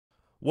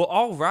Well,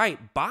 all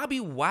right, Bobby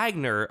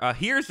Wagner.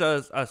 Here's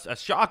a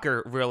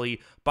shocker,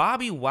 really.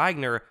 Bobby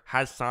Wagner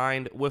has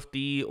signed with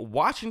the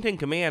Washington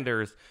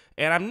Commanders,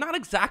 and I'm not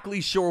exactly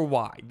sure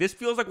why. This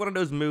feels like one of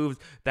those moves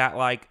that,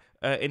 like,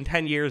 in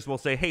 10 years, we'll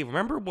say, hey,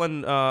 remember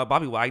when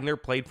Bobby Wagner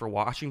played for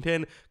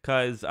Washington?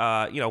 Because,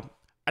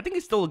 I think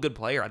he's still a good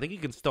player. I think he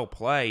can still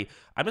play.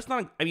 I'm just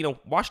not,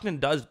 Washington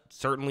does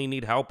certainly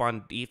need help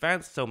on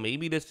defense, so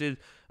maybe this is,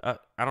 I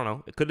don't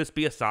know, could this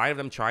be a sign of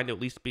them trying to at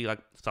least be, like,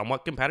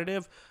 somewhat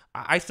competitive?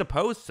 I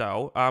suppose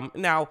so.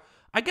 Now,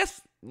 I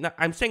guess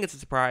I'm saying it's a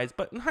surprise,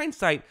 but in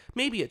hindsight,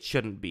 maybe it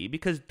shouldn't be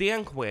because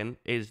Dan Quinn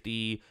is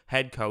the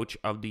head coach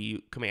of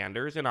the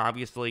Commanders, and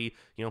obviously,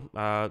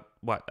 I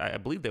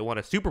believe they won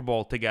a Super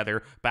Bowl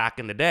together back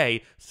in the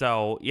day.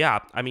 So yeah,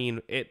 I mean,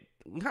 it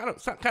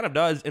kind of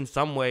does in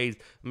some ways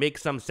make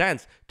some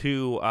sense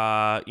to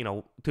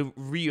to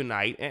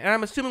reunite. And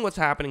I'm assuming what's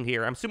happening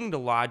here, I'm assuming the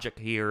logic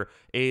here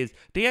is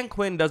Dan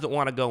Quinn doesn't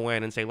want to go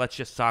in and say, let's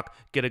just suck,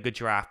 get a good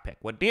draft pick.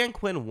 What Dan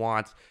Quinn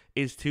wants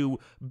is to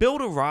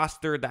build a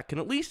roster that can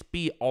at least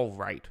be all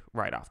right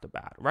off the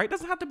bat, right?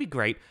 Doesn't have to be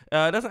great.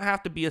 Doesn't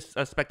have to be a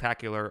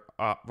spectacular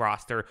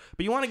roster,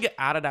 but you want to get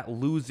out of that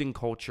losing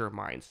culture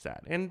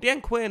mindset. And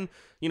Dan Quinn,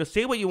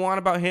 say what you want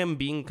about him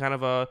being kind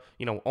of a,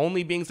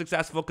 only being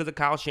successful because of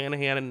Kyle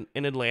Shanahan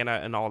in Atlanta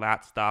and all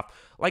that stuff.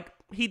 Like,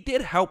 he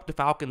did help the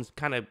Falcons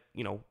kind of,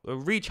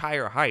 reach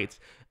higher heights.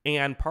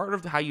 And part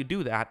of how you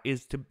do that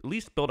is to at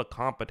least build a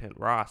competent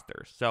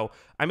roster. So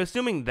I'm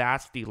assuming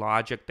that's the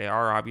logic. They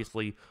are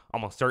obviously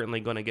almost certainly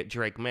going to get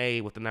Drake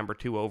May with the number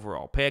 2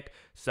 overall pick.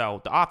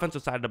 So the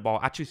offensive side of the ball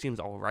actually seems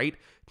all right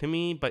to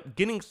me. But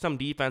getting some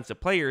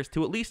defensive players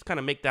to at least kind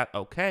of make that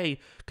okay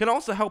can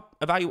also help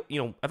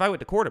evaluate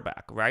the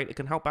quarterback, right? It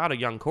can help out a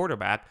young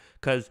quarterback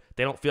because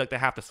they don't feel like they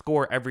have to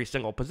score every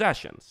single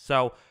possession.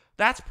 So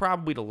that's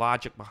probably the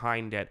logic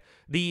behind it.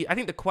 I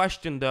think the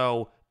question,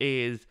 though,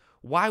 is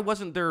why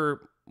wasn't there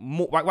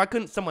more, why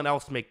couldn't someone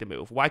else make the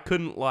move? Why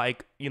couldn't, I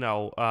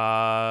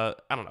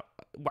don't know,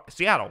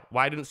 Seattle?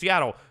 Why didn't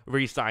Seattle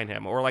re-sign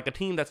him? Or like a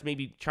team that's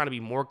maybe trying to be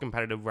more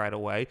competitive right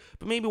away,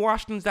 but maybe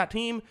Washington's that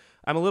team?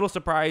 I'm a little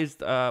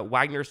surprised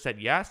Wagner said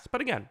yes,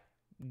 but again,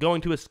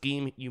 going to a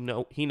scheme,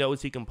 he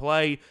knows he can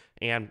play,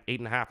 and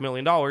 $8.5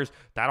 million,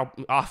 that'll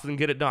often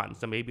get it done.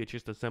 So maybe it's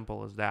just as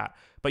simple as that.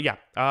 But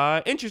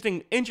yeah,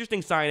 interesting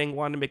signing.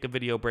 Wanted to make a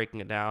video breaking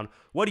it down.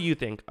 What do you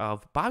think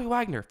of Bobby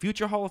Wagner,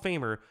 future Hall of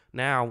Famer,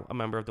 now a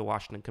member of the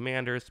Washington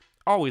Commanders?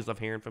 Always love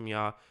hearing from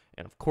y'all.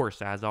 And of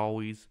course, as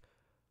always,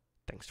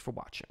 thanks for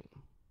watching.